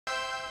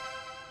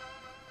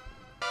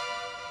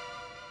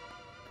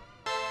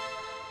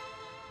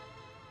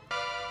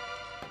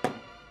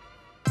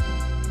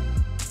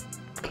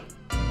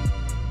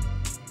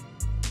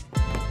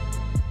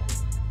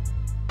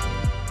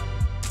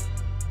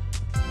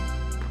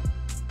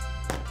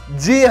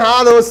जी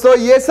हाँ दोस्तों,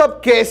 ये सब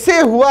कैसे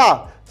हुआ?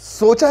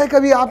 सोचा है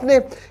कभी आपने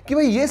कि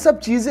भाई ये सब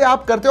चीजें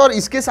आप करते हो और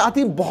इसके साथ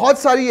ही बहुत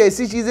सारी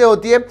ऐसी चीजें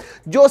होती है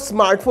जो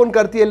स्मार्टफोन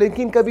करती है,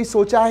 लेकिन कभी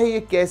सोचा है ये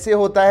कैसे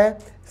होता है?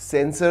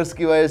 सेंसर्स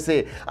की वजह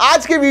से।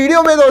 आज के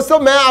वीडियो में दोस्तों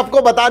मैं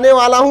आपको बताने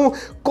वाला हूं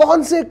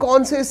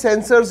कौन से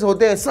सेंसर्स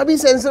होते हैं। सभी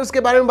सेंसर्स के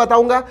बारे में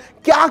बताऊंगा,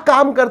 क्या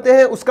काम करते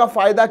हैं, उसका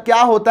फायदा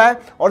क्या होता है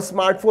और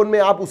स्मार्टफोन में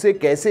आप उसे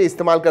कैसे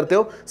इस्तेमाल करते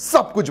हो,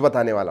 सब कुछ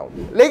बताने वाला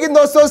हूं। लेकिन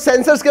दोस्तों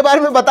सेंसर्स के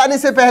बारे में बताने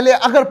से पहले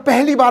अगर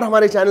पहली बार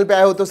हमारे चैनल पे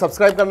आए हो तो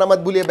सब्सक्राइब करना मत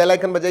भूलिए, बेल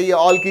आइकन बजाइए,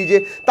 ऑल कीजिए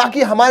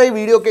ताकि हमारे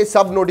वीडियो के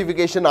सब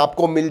नोटिफिकेशन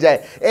आपको मिल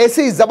जाए।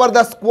 ऐसी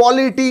जबरदस्त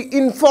क्वालिटी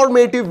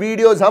इंफॉर्मेटिव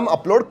वीडियोस हम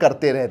अपलोड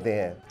करते रहते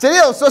हैं।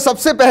 चलिए दोस्तों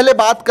सबसे पहले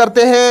बात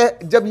करते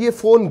हैं, जब ये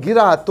फोन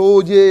गिरा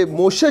तो ये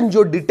मोशन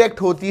जो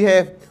डिटेक्ट होती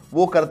है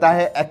वो करता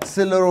है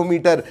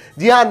एक्सेलरोमीटर।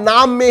 जी हाँ,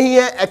 नाम में ही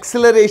है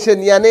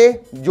एक्सेलरेशन, यानी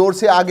जोर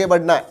से आगे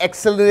बढ़ना,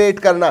 एक्सेलरेट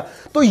करना।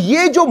 तो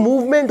ये जो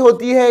मूवमेंट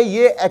होती है,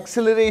 ये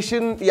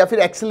एक्सेलरेशन या फिर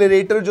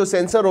एक्सेलरेटर जो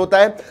सेंसर होता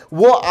है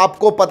वो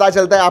आपको पता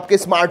चलता है, आपके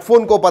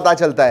स्मार्टफोन को पता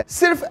चलता है।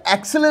 सिर्फ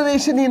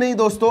एक्सेलरेशन ही नहीं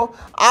दोस्तों,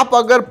 आप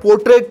अगर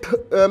पोर्ट्रेट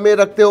में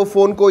रखते हो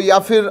फोन को या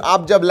फिर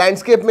आप जब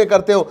लैंडस्केप में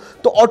करते हो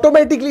तो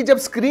ऑटोमेटिकली जब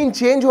स्क्रीन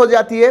चेंज हो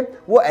जाती है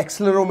वो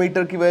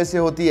एक्सेलरोमीटर की वजह से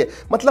होती है।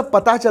 मतलब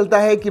पता चलता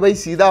है कि भाई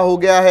सीधा हो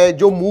गया है,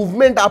 जो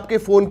मूवमेंट आपके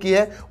फोन की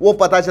है वो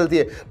पता चलती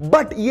है।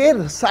 बट ये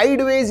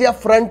साइडवेज या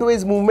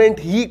फ्रंटवेज मूवमेंट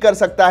ही कर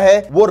सकता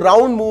है, वो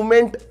राउंड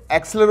मूवमेंट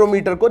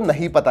एक्सेलरोमीटर को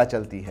नहीं पता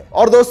चलती है।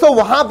 और दोस्तों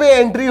वहां पे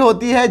एंट्री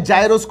होती है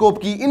जायरोस्कोप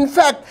की।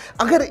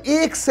 इनफैक्ट अगर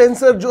एक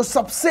सेंसर जो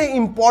सबसे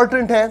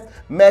इंपॉर्टेंट है,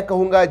 मैं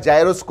कहूंगा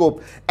जायरोस्कोप।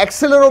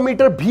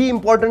 एक्सेलरोमीटर भी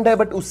इंपॉर्टेंट है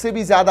बट उससे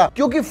भी ज्यादा,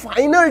 क्योंकि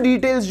फाइनल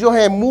डिटेल्स जो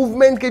है,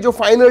 मूवमेंट के जो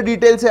फाइनल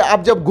डिटेल्स है,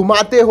 आप जब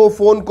घुमाते हो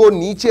फोन को,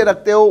 नीचे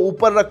रखते हो,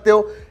 ऊपर रखते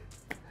हो,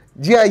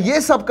 जी हाँ ये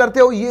सब करते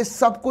हो, ये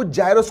सब कुछ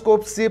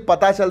जायरोस्कोप से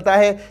पता चलता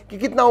है कि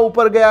कितना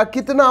ऊपर गया,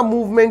 कितना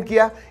मूवमेंट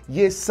किया,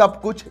 ये सब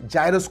कुछ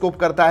जायरोस्कोप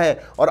करता है।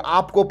 और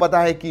आपको पता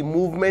है कि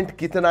मूवमेंट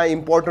कितना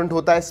इंपॉर्टेंट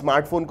होता है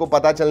स्मार्टफोन को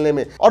पता चलने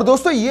में। और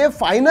दोस्तों ये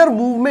फाइनल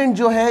मूवमेंट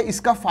जो है,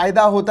 इसका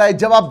फायदा होता है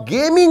जब आप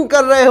गेमिंग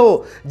कर रहे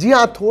हो। जी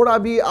हाँ, थोड़ा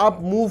भी आप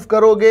मूव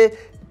करोगे,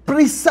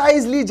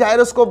 प्रिसाइजली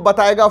जायरोस्कोप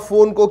बताएगा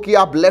फोन को कि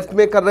आप लेफ्ट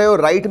में कर रहे हो,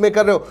 राइट में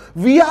कर रहे हो।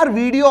 वीआर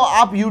वीडियो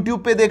आप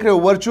यूट्यूब पे देख रहे हो,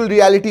 वर्चुअल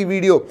रियलिटी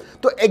वीडियो,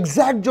 तो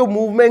एग्जैक्ट जो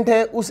मूवमेंट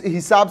है उस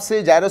हिसाब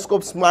से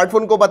जायरोस्कोप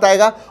स्मार्टफोन को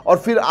बताएगा और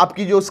फिर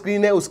आपकी जो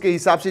स्क्रीन है उसके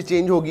हिसाब से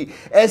चेंज होगी।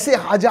 ऐसे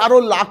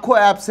हजारों लाखों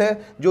एप्स हैं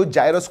जो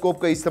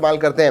जायरोस्कोप का इस्तेमाल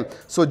करते हैं।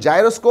 सो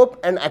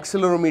gyroscope and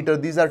accelerometer,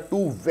 these are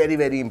to very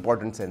very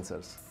important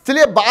sensors.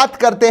 चलिए बात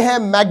करते हैं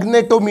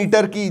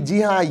मैग्नेटोमीटर की।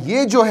 जी हाँ,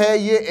 ये जो है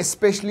ये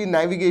स्पेशली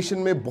नेविगेशन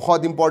में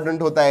बहुत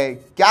इंपॉर्टेंट होता है।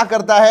 क्या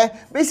करता है?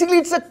 Basically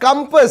it's a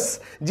compass.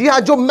 जी हाँ,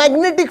 जो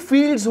मैग्नेटिक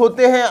फील्ड्स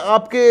होते हैं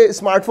आपके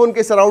स्मार्टफोन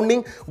के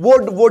सराउंडिंग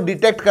वो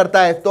डिटेक्ट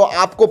करता है, तो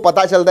आपको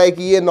पता चलता है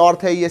कि ये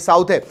नॉर्थ है, ये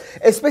साउथ है।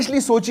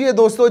 स्पेशली सोचिए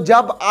दोस्तों,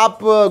 जब आप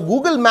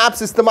गूगल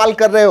मैप्स इस्तेमाल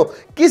कर रहे हो,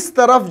 किस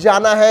तरफ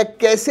जाना है,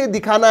 कैसे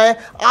दिखाना है,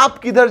 आप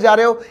किधर जा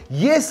रहे हो,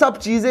 ये सब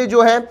चीजें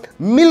जो है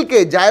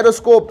मिलके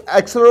gyroscope,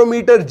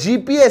 accelerometer,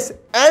 GPS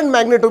and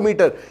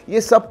magnetometer,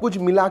 ये सब कुछ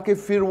मिला के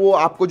फिर वो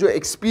आपको जो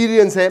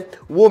एक्सपीरियंस है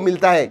वो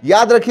मिलता है।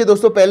 याद रखिए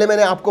दोस्तों, पहले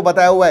मैंने आपको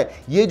बताया हुआ है,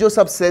 ये जो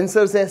सब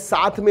सेंसर्स हैं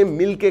साथ में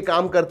मिलके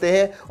काम करते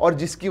हैं और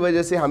जिसकी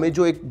वजह से हमें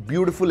जो एक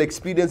ब्यूटीफुल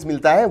एक्सपीरियंस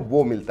मिलता है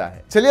वो मिलता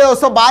है। चलिए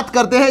दोस्तों बात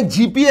करते हैं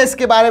जीपीएस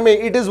के बारे में।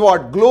 It is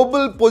what?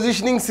 Global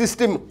positioning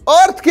system.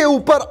 अर्थ के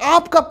ऊपर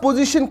आपका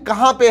पोजिशन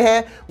कहां पे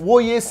है वो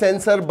ये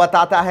सेंसर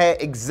बताता है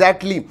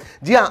एग्जैक्टली।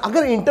 जी हाँ,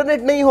 अगर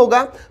इंटरनेट नहीं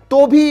होगा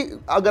तो भी,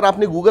 अगर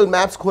आपने गूगल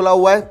मैप्स खोला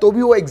हुआ है तो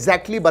भी वो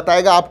एग्जैक्टली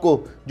बताएगा आपको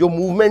जो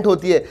मूवमेंट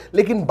होती है,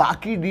 लेकिन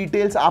बाकी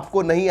डिटेल्स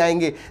आपको नहीं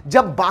आएंगे।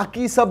 जब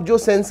बाकी सब जो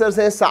सेंसर्स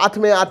हैं साथ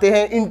में आते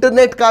हैं,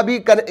 इंटरनेट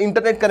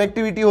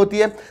कनेक्टिविटी होती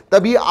है,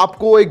 तभी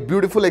आपको एक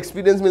ब्यूटीफुल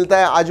एक्सपीरियंस मिलता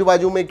है। आजू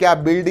बाजू में क्या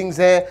बिल्डिंग्स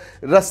हैं,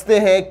 रास्ते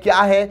हैं,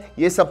 क्या है,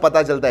 ये सब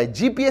पता चलता है।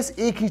 जीपीएस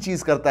एक ही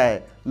चीज करता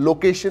है,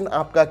 लोकेशन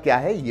आपका क्या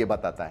है ये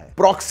बताता है।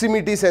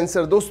 प्रॉक्सिमिटी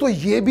सेंसर दोस्तों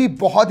ये भी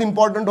बहुत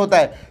इंपॉर्टेंट होता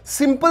है।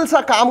 सिंपल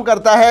सा काम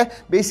करता है।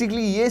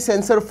 बेसिकली ये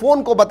सेंसर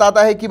फोन को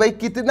बताता है कि भाई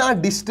कितना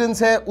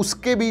डिस्टेंस है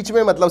उसके बीच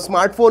में, मतलब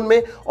स्मार्टफोन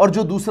में और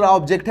जो दूसरा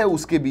ऑब्जेक्ट है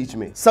उसके बीच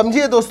में।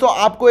 समझिए दोस्तों,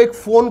 आपको एक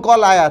फोन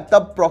कॉल आया,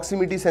 तब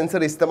प्रॉक्सिमिटी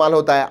सेंसर इस्तेमाल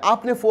होता है।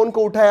 आपने फोन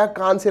को उठाया,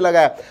 कान से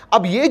लगाया,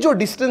 अब ये जो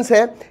डिस्टेंस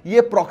है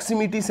ये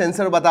प्रॉक्सिमिटी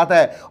सेंसर बताता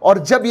है। और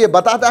जब ये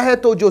बताता है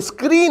तो जो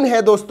स्क्रीन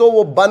है दोस्तों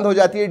वो बंद हो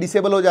जाती है,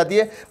 डिसेबल हो जाती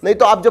है। नहीं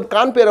तो आप जब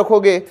कान पे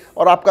रखोगे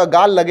और आपका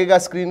गाल लगेगा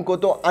स्क्रीन को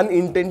तो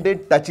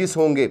अनइंटेंडेड टचेस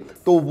होंगे,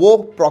 तो वो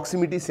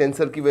प्रॉक्सिमिटी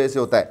सेंसर की वजह से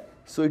होता है।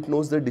 so it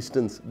knows the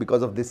distance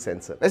because of this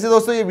sensor। वैसे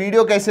दोस्तों ये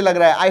वीडियो कैसे लग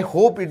रहा है? I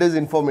hope it is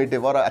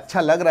informative, और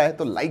अच्छा लग रहा है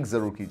तो लाइक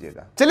जरूर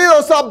कीजिएगा। चलिए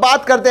दोस्तों अब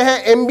बात करते हैं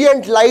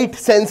एम्बियंट लाइट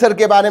सेंसर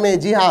के बारे में।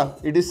 जी हाँ,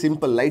 it is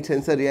simple. Light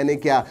sensor यानी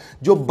क्या?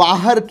 जो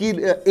बाहर की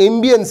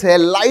एम्बियंस है,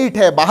 लाइट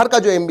है, बाहर का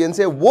जो एम्बियंस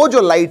है, वो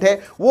जो लाइट है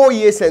वो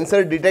ये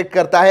सेंसर डिटेक्ट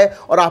करता है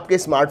और आपके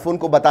स्मार्टफोन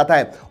को बताता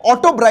है।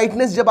 ऑटो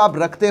ब्राइटनेस जब आप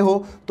रखते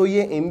हो तो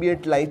ये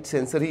एम्बियंट लाइट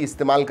सेंसर ही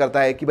इस्तेमाल करता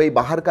है कि भाई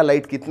बाहर का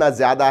लाइट कितना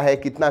ज्यादा है,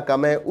 कितना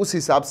कम है, उस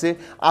हिसाब से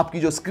आपकी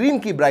जो स्क्रीन स्क्रीन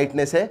की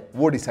ब्राइटनेस है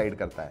वो डिसाइड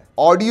करता है।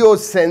 ऑडियो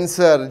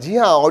सेंसर, जी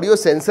हाँ, ऑडियो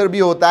सेंसर भी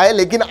होता है,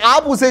 लेकिन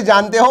आप उसे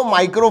जानते हो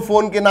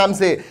माइक्रोफोन के नाम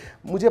से।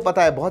 मुझे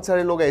पता है बहुत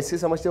सारे लोग ऐसे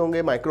समझते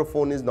होंगे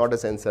microphone is not a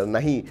sensor.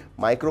 नहीं,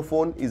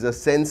 माइक्रोफोन इज अ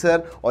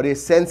सेंसर और ये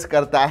सेंस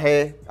करता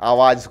है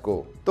आवाज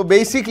को। तो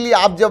बेसिकली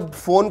आप जब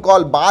फोन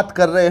कॉल बात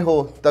कर रहे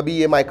हो तभी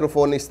ये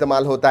माइक्रोफोन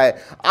इस्तेमाल होता है।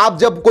 आप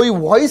जब कोई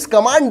वॉइस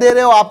कमांड दे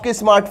रहे हो आपके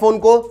स्मार्टफोन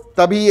को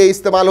तभी ये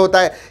इस्तेमाल होता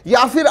है।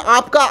 या फिर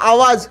आपका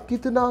आवाज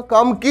कितना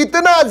कम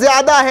कितना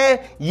ज्यादा है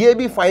ये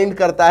भी फाइंड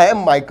करता है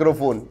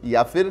माइक्रोफोन,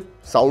 या फिर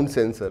साउंड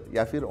सेंसर,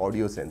 या फिर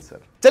ऑडियो सेंसर।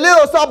 चलिए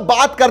दोस्तों, अब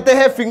बात करते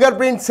हैं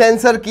फिंगरप्रिंट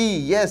सेंसर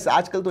की। यस,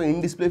 आजकल तो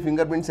इन डिस्प्ले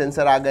फिंगरप्रिंट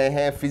सेंसर आ गए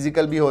हैं,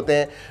 फिजिकल भी होते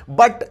हैं,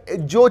 बट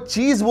जो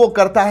चीज वो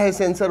करता है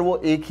सेंसर वो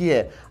एक ही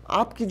है,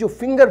 आपकी जो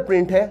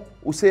फिंगरप्रिंट है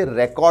उसे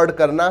रिकॉर्ड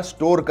करना,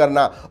 स्टोर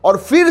करना, और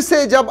फिर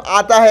से जब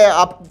आता है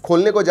आप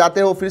खोलने को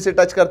जाते हो, फिर से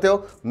टच करते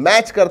हो,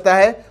 मैच करता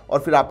है और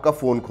फिर आपका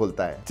फोन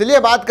खोलता है। चलिए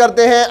बात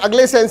करते हैं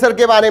अगले सेंसर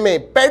के बारे में,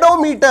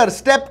 पेडोमीटर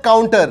स्टेप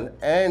काउंटर।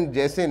 एंड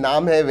जैसे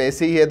नाम है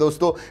वैसे ही है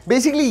दोस्तों,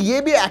 बेसिकली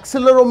ये भी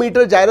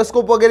एक्सेलरोमीटर,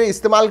 जायरोस्कोप वगैरह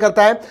इस्तेमाल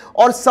करता है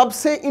और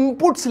सबसे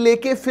इनपुट्स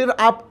लेके फिर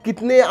आप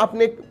कितने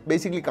आपने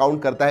बेसिकली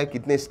काउंट करता है,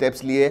 कितने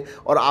स्टेप्स लिए,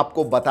 और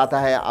आपको बताता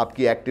है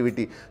आपकी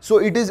activity. So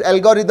it is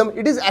algorithm,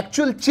 it is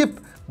actual chip,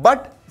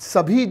 but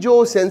सभी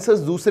जो सेंसर्स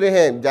दूसरे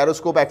हैं,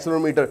 जायरोस्कोप,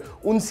 एक्सेलरोमीटर,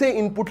 उनसे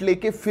इनपुट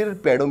लेके फिर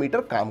पेडोमीटर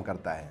काम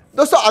करता है।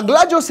 दोस्तों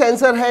अगला जो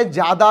सेंसर है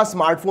ज्यादा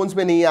स्मार्टफोन्स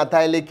में नहीं आता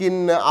है,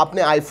 लेकिन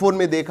आपने आईफोन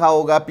में देखा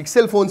होगा,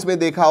 पिक्सल फोन्स में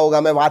देखा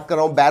होगा। मैं बात कर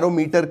रहा हूं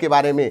बैरोमीटर के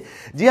बारे में।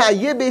 जी हाँ,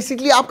 ये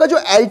बेसिकली आपका जो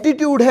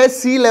एल्टीट्यूड है,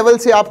 सी लेवल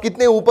से आप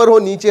कितने ऊपर हो,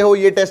 नीचे हो,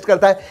 ये टेस्ट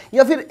करता है,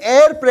 या फिर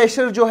एयर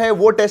प्रेशर जो है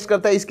वो टेस्ट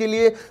करता है इसके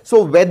लिए।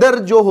 सो वेदर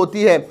जो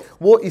होती है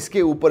वो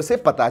इसके ऊपर से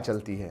पता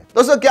चलती है।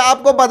 दोस्तों क्या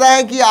आपको पता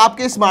है कि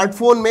आपके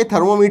स्मार्टफोन में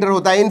थर्मोमीटर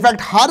होता है?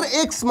 इनफैक्ट हर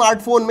एक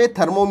स्मार्टफोन में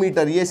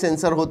थर्मोमीटर, ये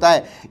सेंसर होता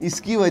है।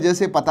 इसकी वजह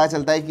से पता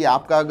चलता है कि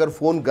आपका अगर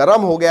फोन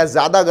गर्म हो गया,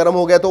 ज्यादा गर्म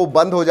हो गया तो वो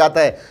बंद हो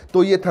जाता है,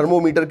 तो ये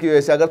थर्मोमीटर की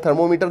वजह से। अगर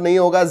थर्मोमीटर नहीं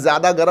होगा,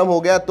 ज्यादा गर्म हो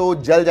गया तो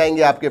जल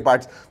जाएंगे आपके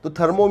पार्ट्स। तो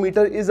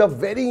thermometer is a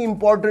very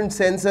important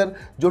sensor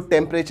जो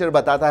टेम्परेचर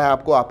बताता है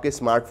आपको आपके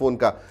स्मार्टफोन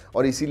का,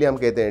 और इसीलिए हम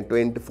कहते हैं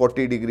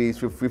 40 डिग्रीज,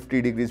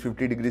 50 डिग्रीज,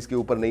 50 डिग्रीज के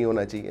ऊपर नहीं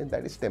होना चाहिए,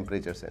 दैट इज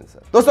टेम्परेचर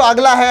सेंसर। दोस्तों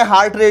अगला है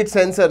हार्ट रेट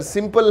सेंसर।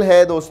 सिंपल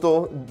है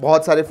दोस्तों,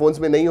 बहुत सारे फोन्स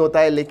में नहीं होता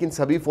है, लेकिन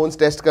सभी फोन्स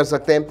टेस्ट कर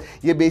सकते हैं।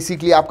 ये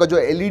बेसिकली आपका जो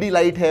एलईडी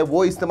लाइट है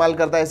वो इस्तेमाल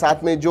करता है,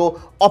 साथ में जो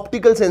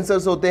ऑप्टिकल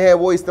सेंसर्स होते हैं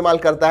वो इस्तेमाल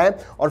करता है,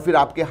 और फिर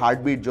आपके हार्ट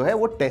बीट जो है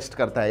वो टेस्ट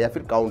करता है या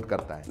फिर काउंट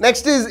करता है।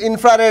 Next is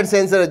infrared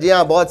sensor. जी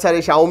हाँ, बहुत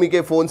सारे Xiaomi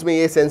के फोन्स में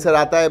ये सेंसर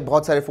आता है,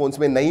 बहुत सारे फोन्स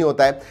में नहीं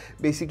होता है।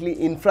 बेसिकली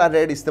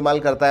इंफ्रारेड इस्तेमाल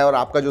करता है, और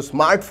आपका जो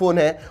स्मार्टफोन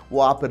है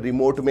वो आप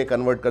रिमोट में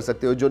कन्वर्ट कर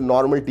सकते हो। जो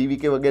नॉर्मल टीवी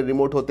के वगैरह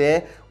रिमोट होते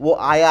हैं वो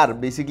IR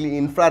बेसिकली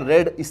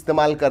इंफ्रारेड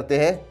इस्तेमाल करते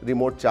हैं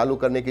रिमोट चालू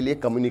करने के लिए,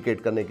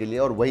 कम्युनिकेट करने के लिए,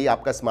 और वही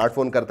आपका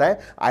स्मार्टफोन करता है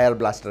IR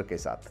ब्लास्टर के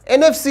साथ।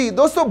 NFC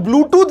दोस्तों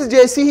ब्लूटूथ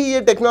जैसी ही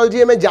ये टेक्नोलॉजी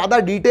है, मैं ज्यादा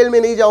डिटेल में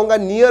नहीं जाऊंगा।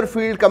 नियर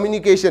फील्ड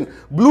कम्युनिकेशन,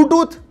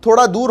 ब्लूटूथ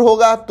थोड़ा दूर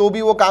होगा तो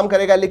भी वो काम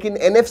करेगा, लेकिन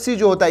NFC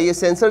जो होता है, ये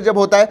सेंसर जब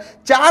होता है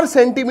 4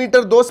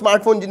 सेंटीमीटर, दो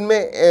स्मार्टफोन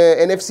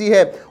जिनमें NFC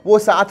है वो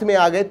साथ में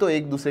आ गए तो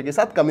एक दूसरे के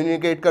साथ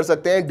कम्युनिकेट कर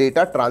सकते हैं,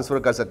 डेटा ट्रांसफर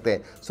कर सकते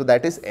हैं। So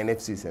that is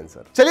NFC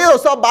sensor. चलिए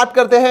दोस्तों अब बात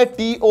करते हैं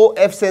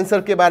TOF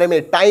सेंसर के बारे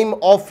में, टाइम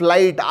ऑफ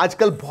लाइट।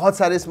 आजकल बहुत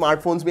सारे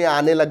स्मार्टफोन्स में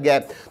आने लग गया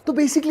है। तो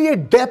बेसिकली ये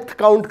डेप्थ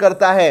काउंट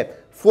करता है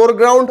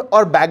फोरग्राउंड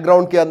और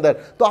बैकग्राउंड के अंदर।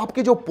 तो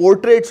आपके जो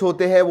पोर्ट्रेट्स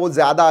होते हैं वो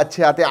ज्यादा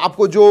अच्छे आते हैं।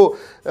 आपको जो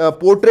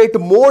पोर्ट्रेट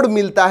मोड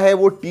मिलता है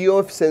वो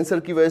TOF सेंसर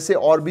की वजह से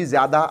और भी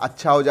ज्यादा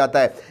अच्छा हो जाता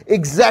है।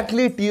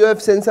 एग्जैक्टली TOF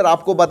सेंसर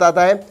आपको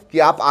बताता है कि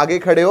आप आगे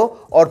खड़े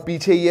हो और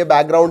पीछे ये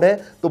बैकग्राउंड है,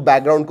 तो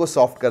बैकग्राउंड को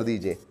सॉफ्ट कर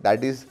दीजिए,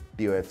 दैट इज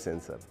TOF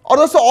सेंसर। और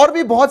दोस्तों और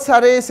भी बहुत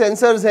सारे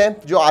सेंसर्स हैं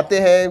जो आते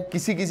हैं,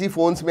 किसी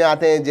फोन्स में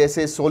आते हैं,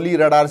 जैसे सोली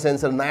रडार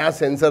सेंसर, नया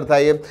सेंसर था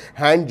ये,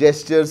 हैंड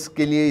जेस्चर्स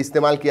के लिए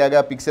इस्तेमाल किया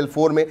गया पिक्सल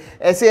 4 में,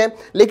 ऐसे हैं।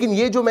 लेकिन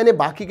ये जो मैंने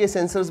बाकी के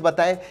सेंसर्स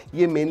बताए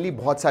ये मेनली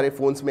बहुत सारे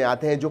फोन्स में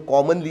आते हैं, जो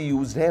कॉमनली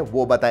यूज्ड हैं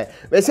वो बताएं।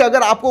 वैसे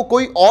अगर आपको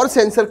कोई और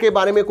सेंसर के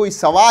बारे में कोई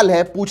सवाल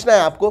है, पूछना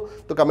है आपको,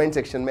 तो कमेंट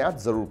सेक्शन में आप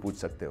जरूर पूछ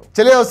सकते हो।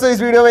 चलिए दोस्तों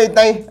इस वीडियो में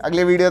इतना ही,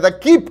 अगले वीडियो तक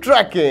कीप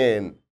ट्रैकिंग।